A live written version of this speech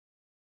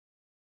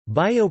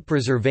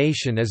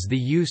Biopreservation is the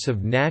use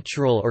of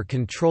natural or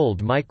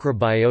controlled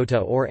microbiota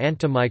or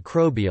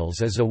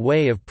antimicrobials as a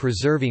way of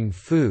preserving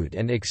food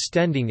and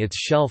extending its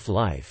shelf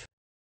life.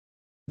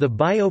 The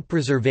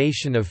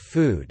biopreservation of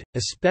food,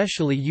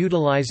 especially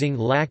utilizing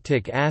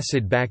lactic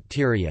acid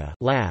bacteria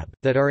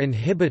that are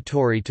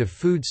inhibitory to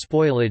food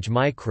spoilage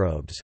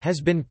microbes,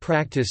 has been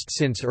practiced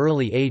since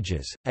early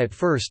ages, at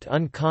first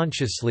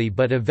unconsciously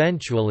but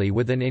eventually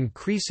with an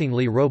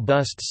increasingly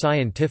robust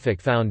scientific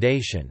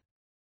foundation.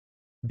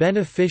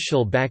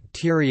 Beneficial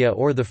bacteria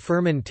or the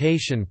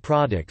fermentation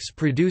products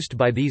produced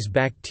by these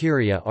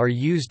bacteria are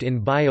used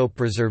in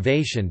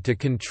biopreservation to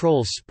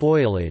control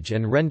spoilage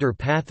and render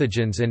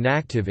pathogens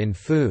inactive in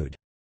food.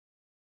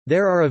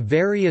 There are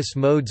various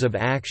modes of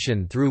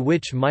action through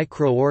which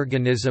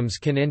microorganisms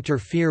can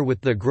interfere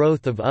with the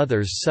growth of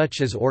others,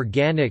 such as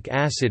organic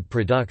acid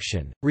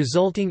production,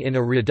 resulting in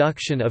a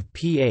reduction of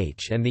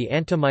pH and the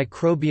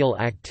antimicrobial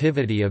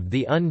activity of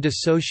the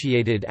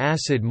undissociated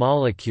acid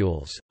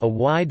molecules, a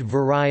wide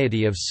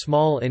variety of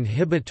small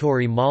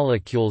inhibitory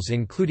molecules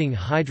including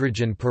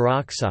hydrogen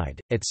peroxide,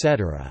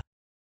 etc.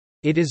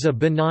 It is a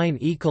benign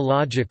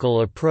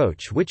ecological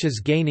approach which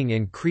is gaining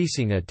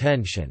increasing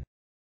attention.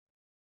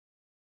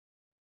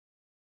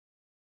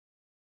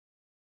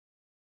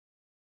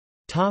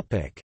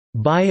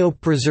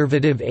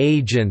 Biopreservative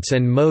agents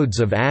and modes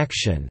of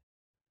action.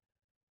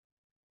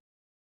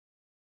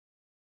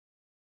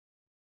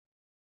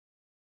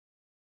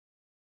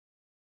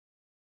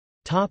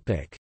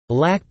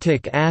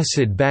 Lactic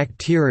acid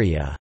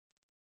bacteria.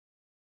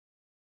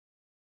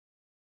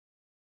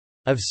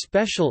 Of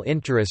special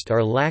interest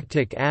are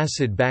lactic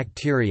acid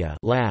bacteria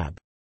 (lab).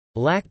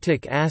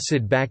 Lactic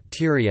acid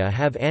bacteria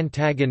have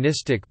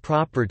antagonistic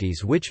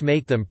properties which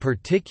make them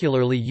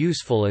particularly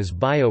useful as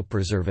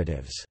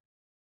biopreservatives.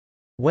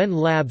 When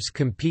labs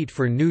compete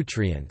for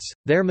nutrients,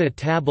 their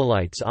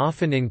metabolites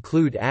often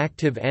include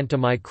active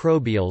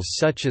antimicrobials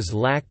such as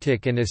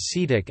lactic and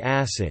acetic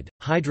acid,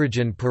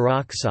 hydrogen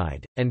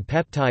peroxide, and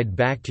peptide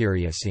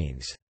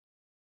bacteriocins.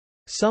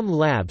 Some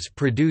labs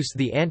produce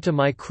the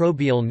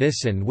antimicrobial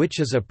nisin, which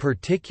is a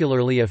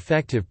particularly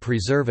effective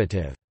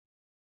preservative.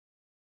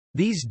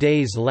 These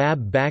days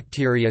lab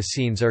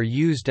bacteriocins are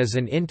used as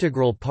an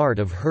integral part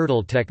of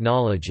hurdle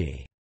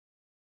technology.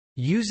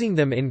 Using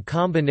them in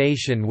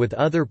combination with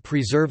other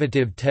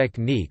preservative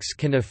techniques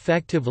can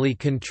effectively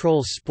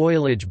control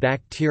spoilage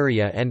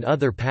bacteria and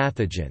other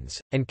pathogens,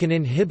 and can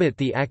inhibit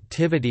the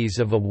activities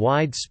of a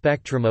wide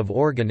spectrum of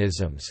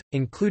organisms,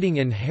 including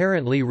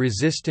inherently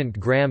resistant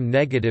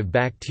gram-negative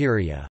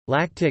bacteria,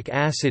 lactic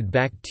acid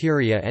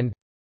bacteria and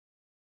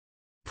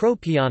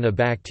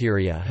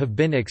Propionibacteria have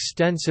been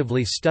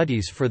extensively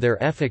studies for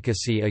their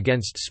efficacy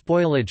against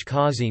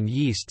spoilage-causing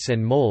yeasts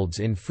and molds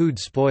in food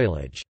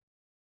spoilage.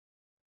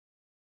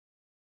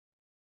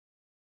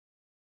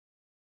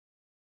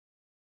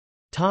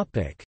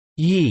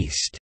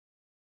 Yeast.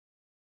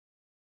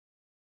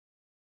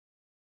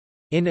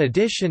 In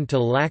addition to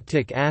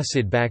lactic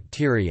acid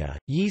bacteria,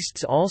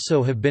 yeasts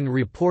also have been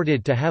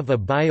reported to have a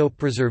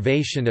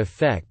biopreservation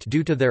effect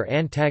due to their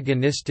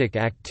antagonistic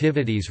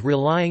activities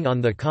relying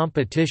on the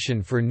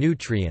competition for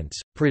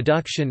nutrients,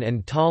 production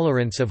and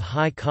tolerance of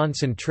high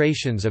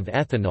concentrations of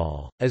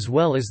ethanol, as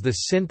well as the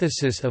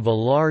synthesis of a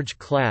large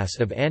class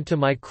of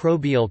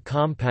antimicrobial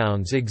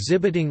compounds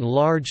exhibiting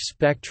large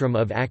spectrum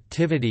of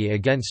activity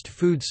against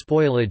food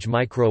spoilage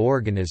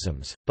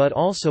microorganisms, but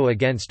also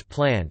against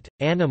plant,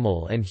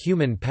 animal and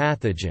human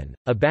pathogen.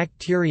 A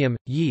bacterium,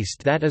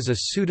 yeast that is a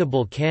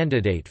suitable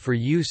candidate for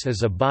use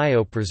as a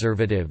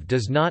biopreservative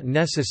does not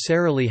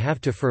necessarily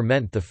have to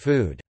ferment the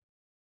food.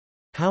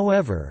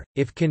 However,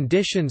 if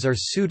conditions are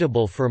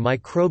suitable for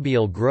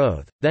microbial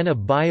growth, then a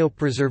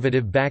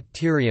biopreservative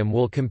bacterium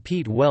will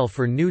compete well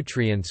for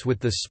nutrients with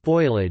the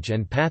spoilage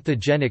and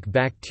pathogenic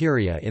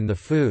bacteria in the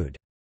food.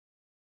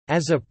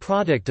 As a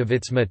product of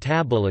its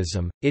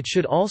metabolism, it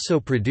should also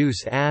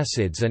produce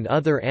acids and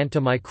other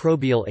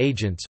antimicrobial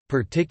agents,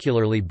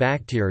 particularly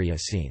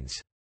bacteriocins.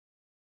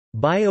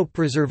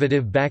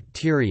 Biopreservative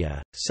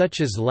bacteria, such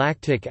as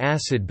lactic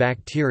acid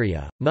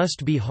bacteria,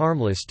 must be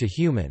harmless to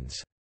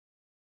humans.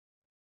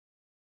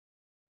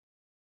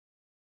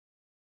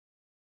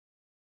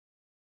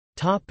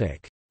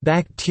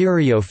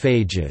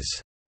 Bacteriophages.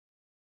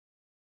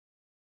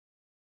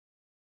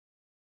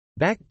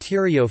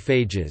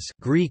 Bacteriophages,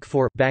 Greek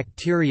for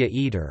bacteria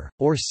eater,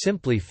 or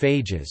simply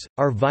phages,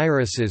 are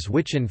viruses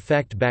which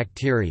infect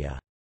bacteria.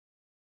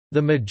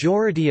 The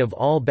majority of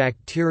all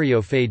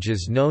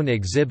bacteriophages known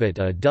exhibit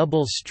a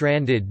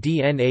double-stranded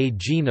DNA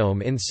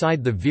genome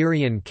inside the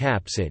virion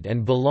capsid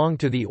and belong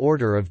to the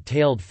order of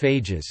tailed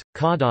phages,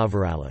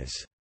 Caudovirales.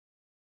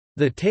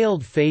 The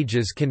tailed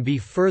phages can be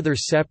further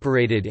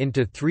separated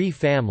into three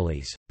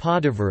families: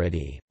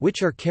 Podiviridae,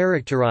 which are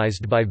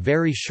characterized by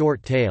very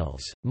short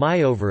tails,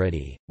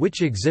 Myoviridae,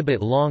 which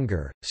exhibit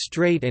longer,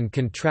 straight and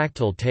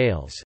contractile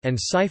tails, and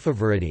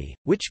Scyphiviridae,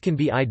 which can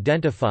be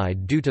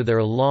identified due to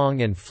their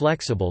long and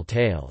flexible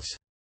tails.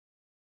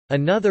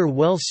 Another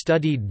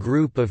well-studied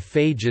group of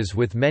phages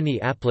with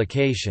many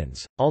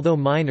applications, although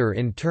minor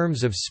in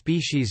terms of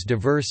species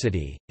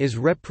diversity, is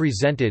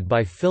represented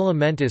by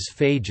filamentous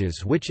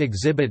phages which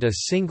exhibit a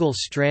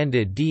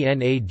single-stranded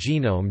DNA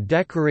genome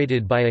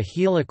decorated by a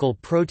helical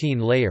protein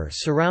layer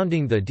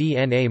surrounding the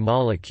DNA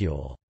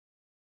molecule.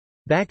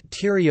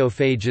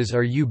 Bacteriophages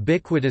are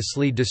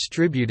ubiquitously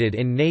distributed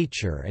in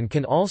nature and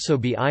can also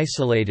be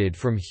isolated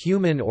from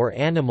human or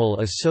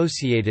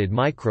animal-associated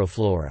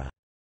microflora.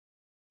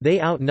 They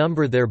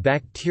outnumber their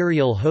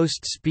bacterial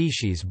host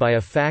species by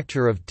a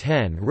factor of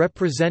 10,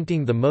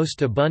 representing the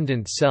most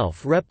abundant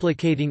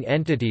self-replicating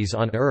entities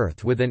on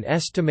Earth with an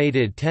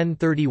estimated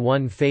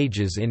 1031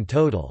 phages in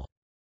total.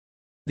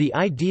 The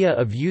idea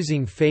of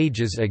using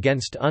phages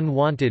against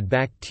unwanted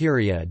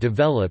bacteria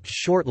developed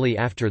shortly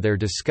after their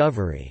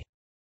discovery.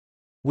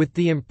 With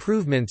the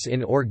improvements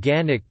in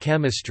organic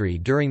chemistry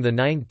during the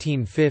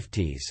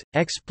 1950s,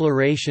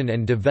 exploration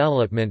and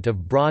development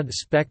of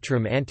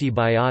broad-spectrum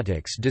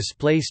antibiotics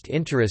displaced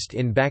interest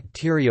in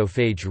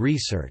bacteriophage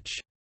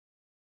research.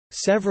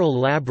 Several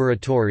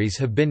laboratories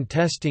have been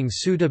testing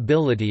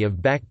suitability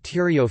of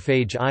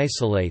bacteriophage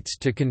isolates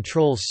to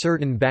control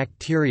certain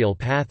bacterial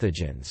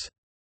pathogens.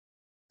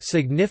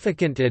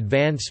 Significant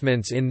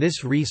advancements in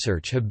this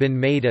research have been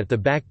made at the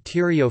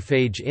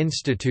Bacteriophage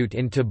Institute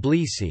in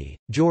Tbilisi,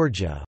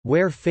 Georgia,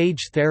 where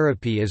phage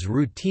therapy is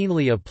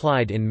routinely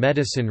applied in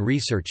medicine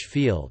research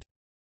field.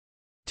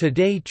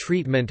 Today,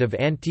 treatment of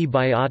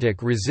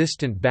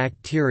antibiotic-resistant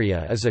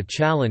bacteria is a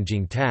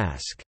challenging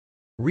task.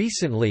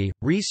 Recently,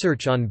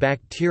 research on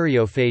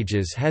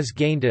bacteriophages has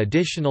gained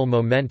additional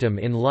momentum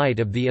in light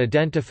of the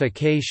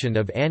identification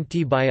of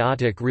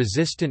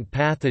antibiotic-resistant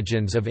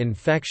pathogens of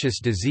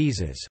infectious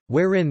diseases,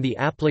 wherein the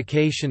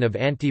application of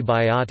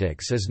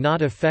antibiotics is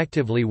not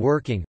effectively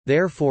working,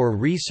 therefore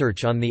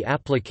research on the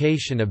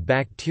application of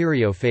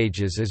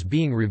bacteriophages is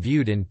being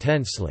reviewed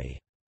intensely.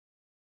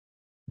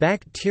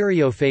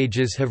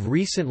 Bacteriophages have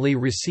recently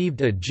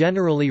received a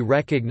generally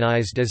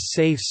recognized as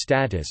safe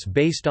status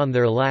based on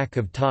their lack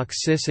of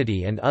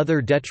toxicity and other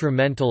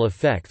detrimental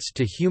effects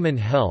to human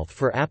health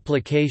for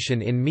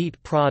application in meat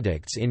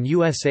products in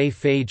USA.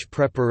 Phage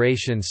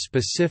preparations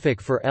specific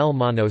for L.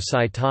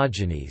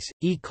 monocytogenes,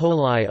 E.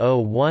 coli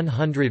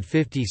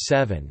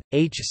O157,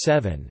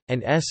 H7,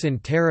 and S.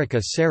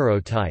 enterica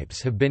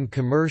serotypes have been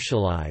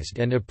commercialized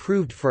and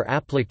approved for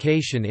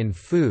application in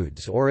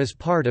foods or as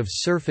part of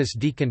surface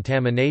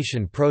decontamination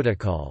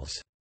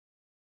protocols.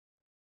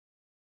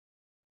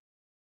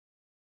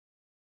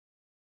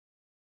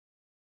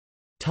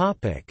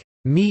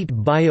 Meat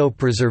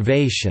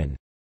biopreservation.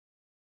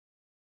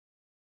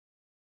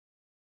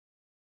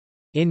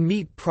 In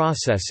meat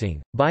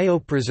processing,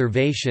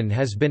 biopreservation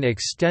has been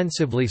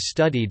extensively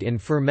studied in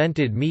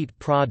fermented meat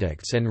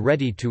products and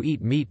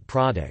ready-to-eat meat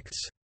products.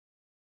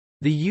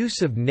 The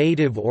use of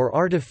native or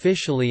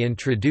artificially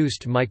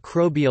introduced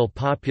microbial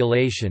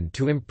population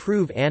to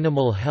improve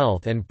animal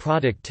health and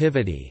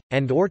productivity,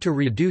 and/or to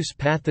reduce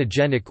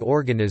pathogenic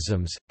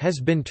organisms, has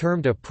been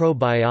termed a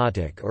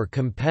probiotic or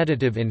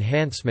competitive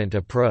enhancement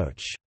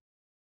approach.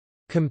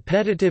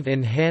 Competitive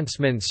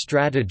enhancement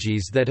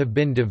strategies that have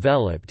been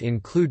developed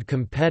include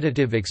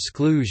competitive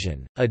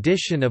exclusion,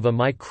 addition of a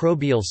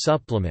microbial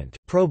supplement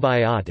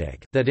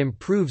probiotic that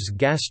improves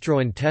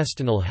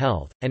gastrointestinal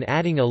health, and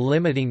adding a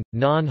limiting,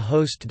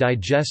 non-host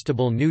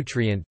digestible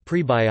nutrient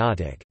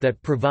prebiotic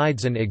that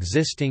provides an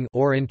existing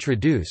or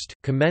introduced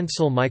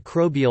commensal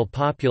microbial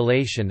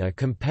population a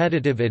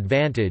competitive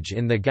advantage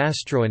in the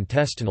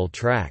gastrointestinal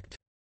tract.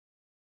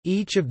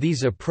 Each of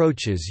these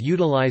approaches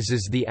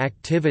utilizes the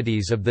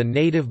activities of the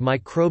native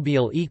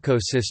microbial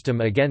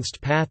ecosystem against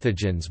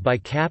pathogens by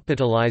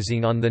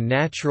capitalizing on the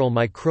natural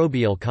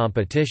microbial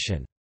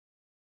competition.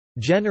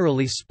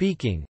 Generally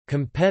speaking,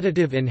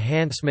 competitive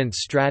enhancement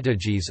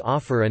strategies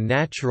offer a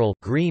natural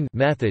green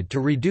method to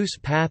reduce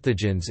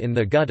pathogens in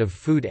the gut of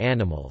food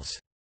animals.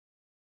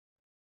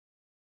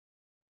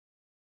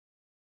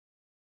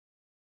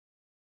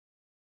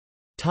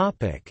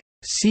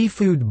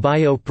 Seafood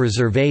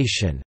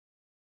biopreservation.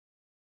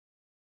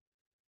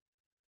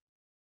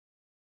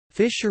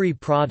 Fishery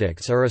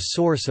products are a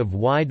source of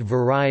wide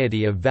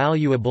variety of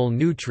valuable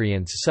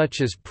nutrients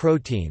such as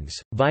proteins,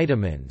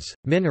 vitamins,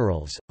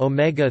 minerals,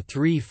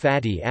 omega-3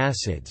 fatty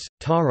acids,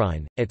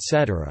 taurine,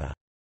 etc.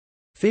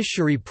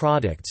 Fishery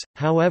products,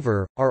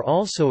 however, are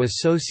also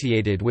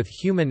associated with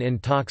human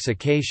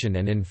intoxication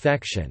and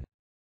infection.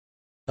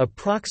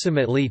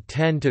 Approximately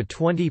 10 to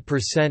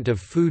 20% of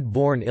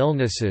foodborne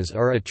illnesses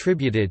are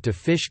attributed to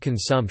fish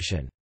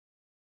consumption.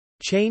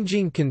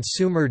 Changing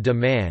consumer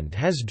demand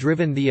has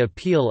driven the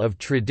appeal of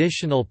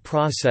traditional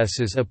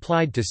processes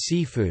applied to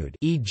seafood,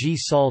 e.g.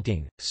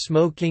 salting,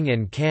 smoking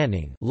and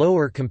canning,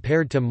 lower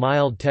compared to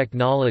mild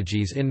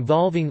technologies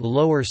involving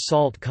lower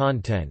salt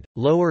content,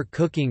 lower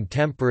cooking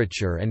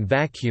temperature and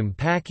vacuum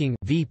packing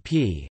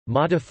 (VP),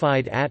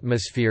 modified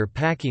atmosphere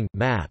packing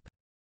 (MAP).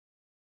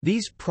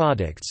 These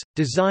products,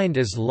 designed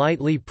as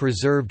lightly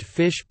preserved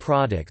fish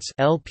products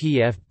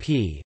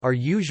 (LPFP), are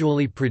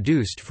usually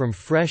produced from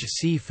fresh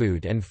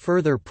seafood, and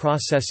further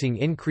processing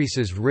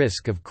increases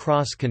risk of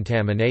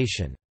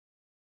cross-contamination.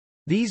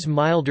 These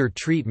milder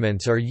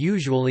treatments are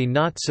usually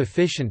not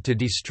sufficient to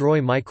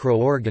destroy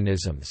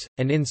microorganisms,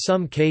 and in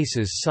some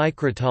cases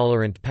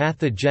cycrotolerant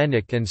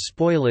pathogenic and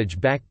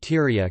spoilage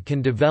bacteria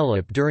can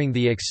develop during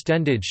the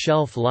extended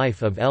shelf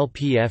life of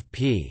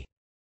LPFP.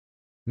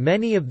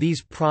 Many of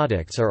these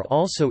products are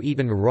also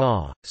eaten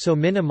raw, so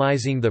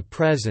minimizing the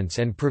presence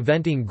and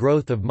preventing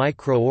growth of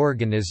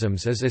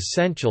microorganisms is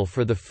essential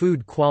for the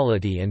food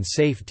quality and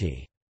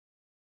safety.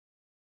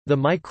 The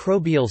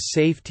microbial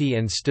safety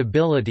and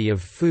stability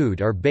of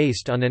food are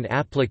based on an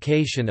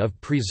application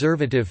of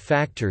preservative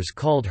factors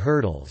called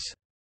hurdles.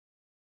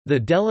 The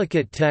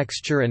delicate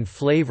texture and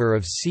flavor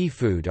of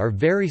seafood are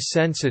very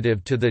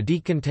sensitive to the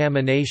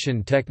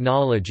decontamination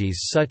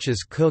technologies such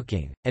as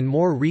cooking, and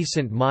more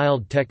recent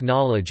mild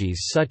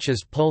technologies such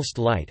as pulsed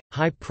light,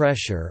 high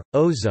pressure,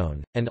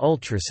 ozone, and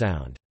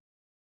ultrasound.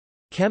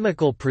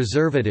 Chemical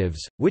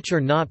preservatives, which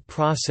are not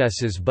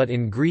processes but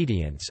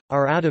ingredients,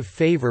 are out of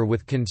favor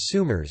with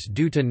consumers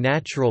due to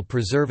natural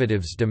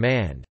preservatives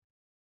demand.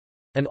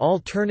 An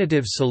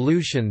alternative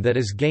solution that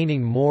is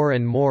gaining more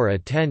and more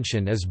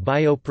attention is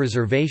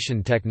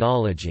biopreservation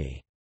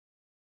technology.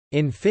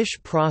 In fish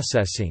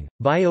processing,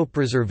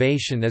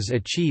 biopreservation is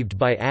achieved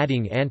by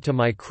adding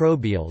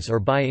antimicrobials or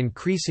by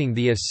increasing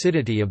the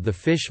acidity of the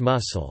fish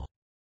muscle.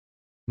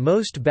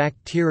 Most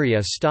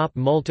bacteria stop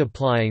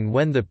multiplying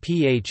when the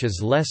pH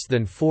is less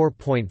than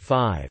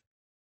 4.5.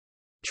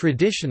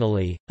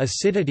 Traditionally,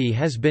 acidity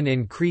has been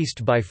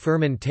increased by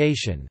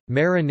fermentation,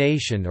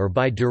 marination, or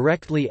by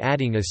directly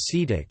adding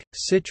acetic,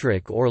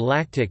 citric or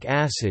lactic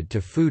acid to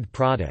food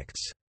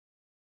products.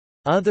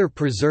 Other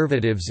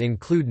preservatives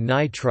include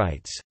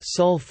nitrites,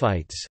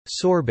 sulfites,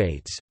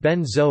 sorbates,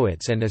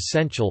 benzoates and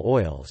essential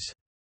oils.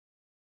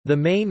 The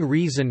main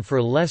reason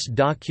for less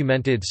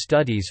documented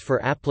studies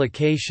for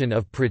application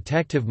of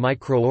protective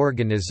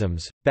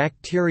microorganisms,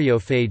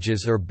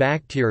 bacteriophages or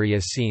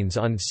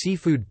bacteriocins on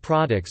seafood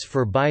products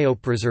for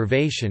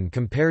biopreservation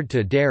compared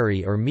to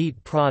dairy or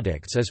meat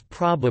products is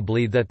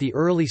probably that the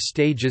early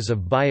stages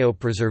of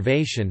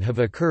biopreservation have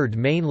occurred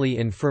mainly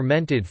in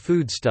fermented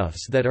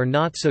foodstuffs that are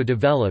not so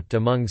developed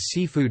among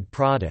seafood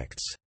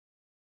products.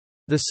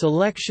 The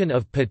selection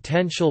of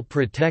potential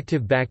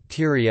protective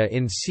bacteria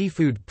in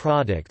seafood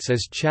products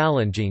is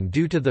challenging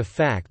due to the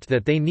fact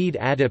that they need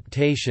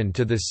adaptation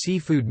to the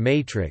seafood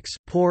matrix,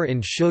 poor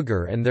in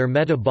sugar, and their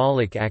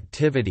metabolic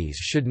activities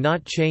should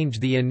not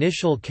change the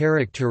initial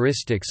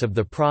characteristics of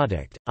the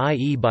product,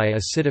 i.e. by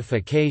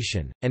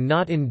acidification, and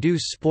not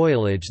induce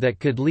spoilage that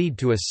could lead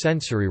to a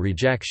sensory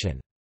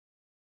rejection.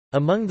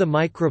 Among the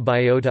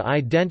microbiota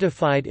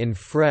identified in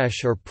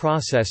fresh or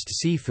processed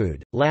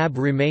seafood, lab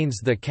remains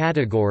the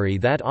category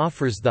that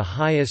offers the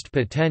highest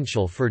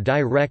potential for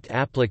direct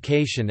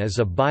application as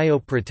a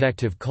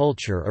bioprotective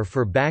culture or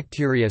for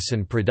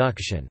bacteriocin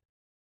production.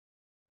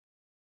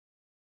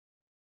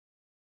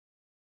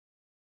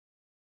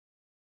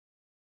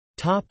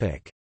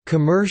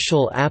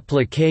 Commercial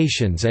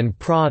applications and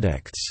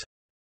products.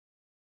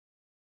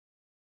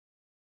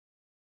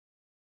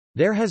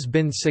 There has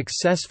been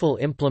successful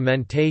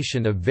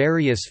implementation of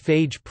various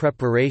phage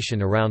preparation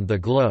around the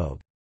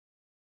globe.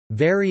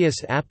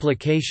 Various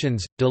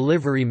applications,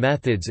 delivery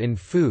methods in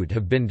food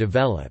have been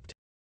developed.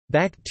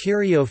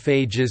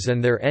 Bacteriophages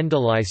and their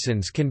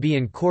endolysins can be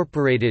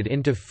incorporated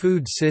into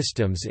food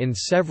systems in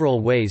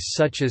several ways,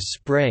 such as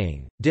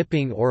spraying,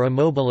 dipping or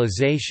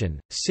immobilization,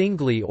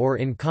 singly or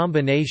in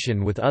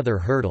combination with other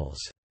hurdles.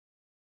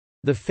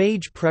 The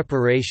phage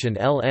preparation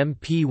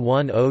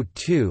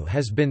LMP102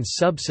 has been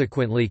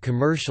subsequently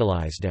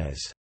commercialized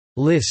as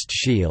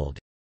ListShield.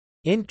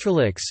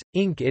 Intralix,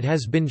 Inc. It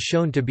has been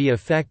shown to be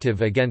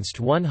effective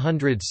against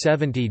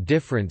 170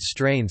 different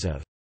strains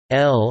of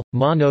L.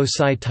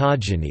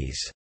 monocytogenes,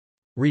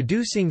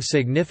 reducing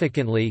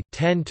significantly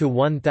 10 to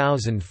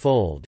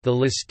 1,000-fold the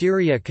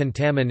listeria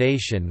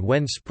contamination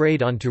when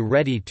sprayed onto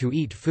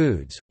ready-to-eat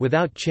foods,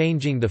 without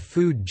changing the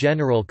food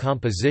general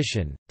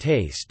composition,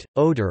 taste,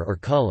 odor or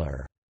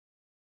color.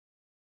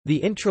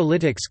 The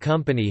Intralytics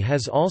company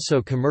has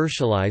also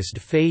commercialized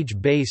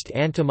phage-based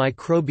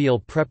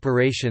antimicrobial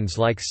preparations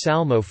like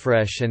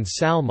Salmofresh and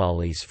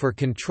Salmolis for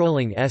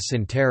controlling S.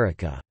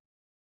 enterica.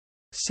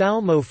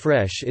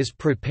 Salmofresh is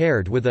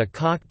prepared with a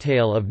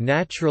cocktail of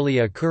naturally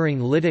occurring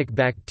lytic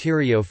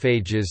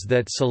bacteriophages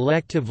that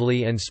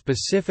selectively and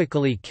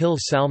specifically kill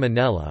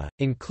Salmonella,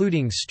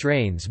 including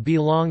strains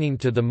belonging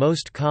to the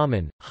most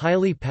common,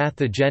 highly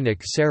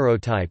pathogenic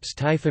serotypes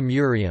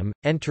Typhimurium,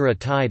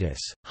 enterotitis,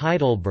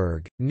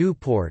 Heidelberg,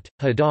 Newport,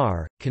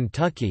 Hadar,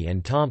 Kentucky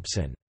and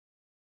Thompson.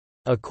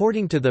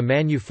 According to the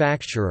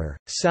manufacturer,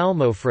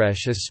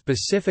 Salmofresh is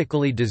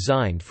specifically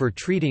designed for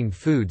treating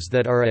foods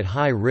that are at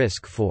high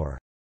risk for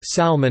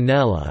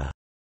Salmonella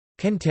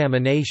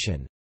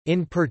contamination.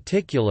 In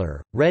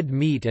particular, red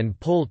meat and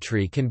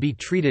poultry can be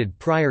treated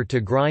prior to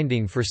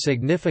grinding for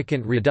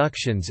significant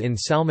reductions in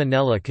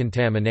salmonella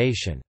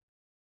contamination.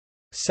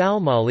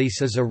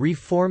 Salmolis is a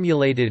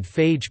reformulated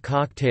phage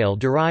cocktail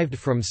derived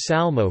from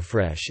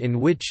salmofresh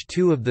in which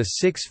 2 of the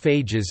 6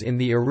 phages in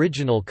the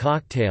original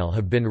cocktail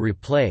have been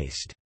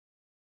replaced.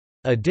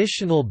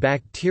 Additional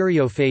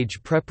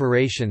bacteriophage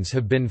preparations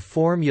have been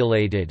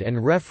formulated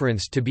and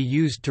referenced to be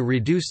used to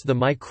reduce the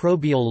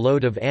microbial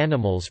load of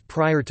animals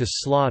prior to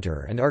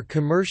slaughter and are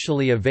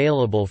commercially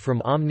available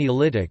from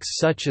omnilytics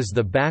such as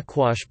the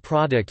Backwash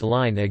product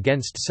line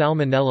against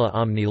Salmonella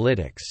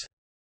omnilytics.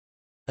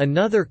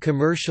 Another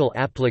commercial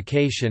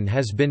application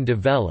has been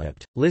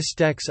developed,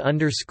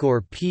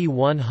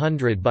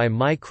 Listex_P100 by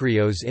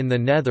Micrios in the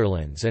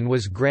Netherlands and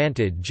was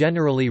granted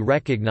generally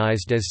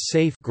recognized as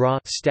safe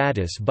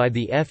status by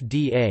the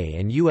FDA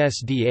and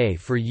USDA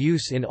for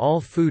use in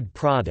all food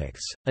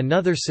products.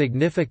 Another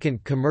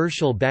significant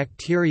commercial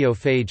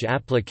bacteriophage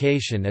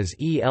application is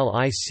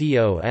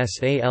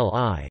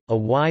ELICOSALI, a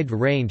wide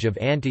range of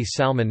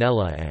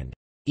anti-salmonella and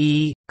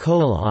E.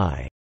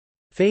 coli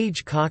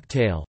phage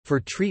cocktail, for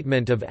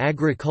treatment of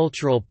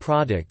agricultural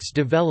products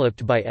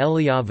developed by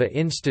Eliava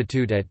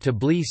Institute at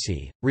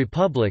Tbilisi,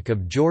 Republic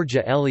of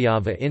Georgia.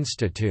 Eliava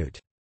Institute.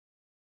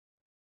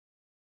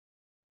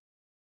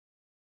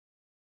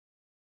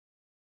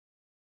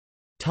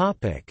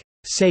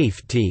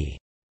 Safety.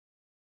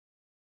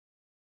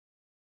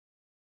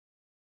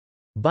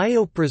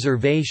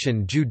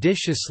 Biopreservation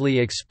judiciously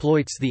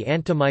exploits the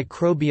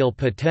antimicrobial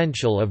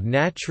potential of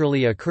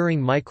naturally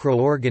occurring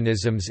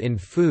microorganisms in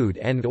food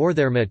and/or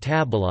their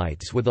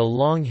metabolites with a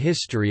long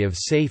history of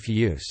safe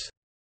use.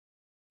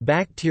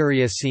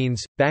 Bacteriocins,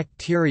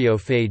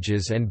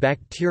 bacteriophages and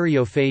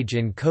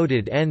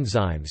bacteriophage-encoded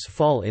enzymes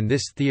fall in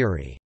this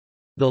theory.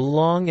 The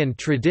long and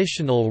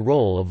traditional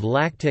role of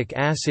lactic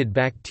acid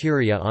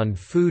bacteria on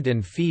food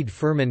and feed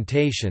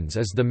fermentations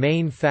is the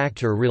main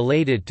factor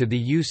related to the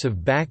use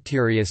of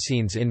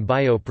bacteriocins in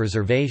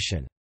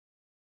biopreservation.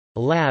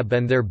 Lab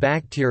and their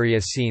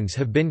bacteriocins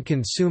have been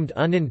consumed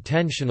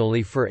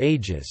unintentionally for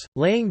ages,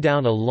 laying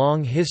down a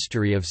long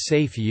history of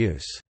safe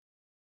use.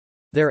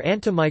 Their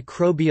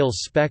antimicrobial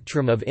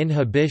spectrum of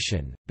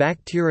inhibition,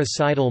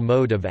 bactericidal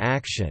mode of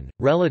action,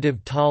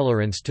 relative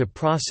tolerance to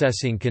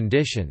processing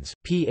conditions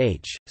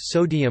pH,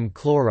 sodium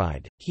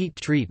chloride, heat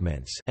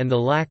treatments and the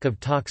lack of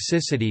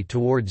toxicity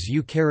towards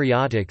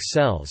eukaryotic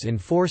cells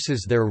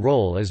enforces their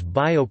role as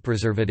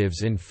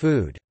biopreservatives in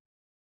food.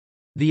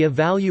 The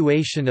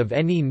evaluation of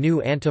any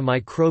new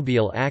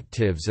antimicrobial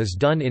actives is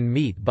done in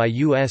meat by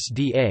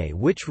USDA,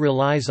 which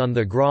relies on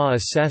the GRA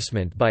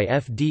assessment by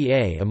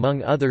FDA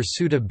among other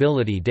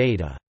suitability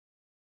data.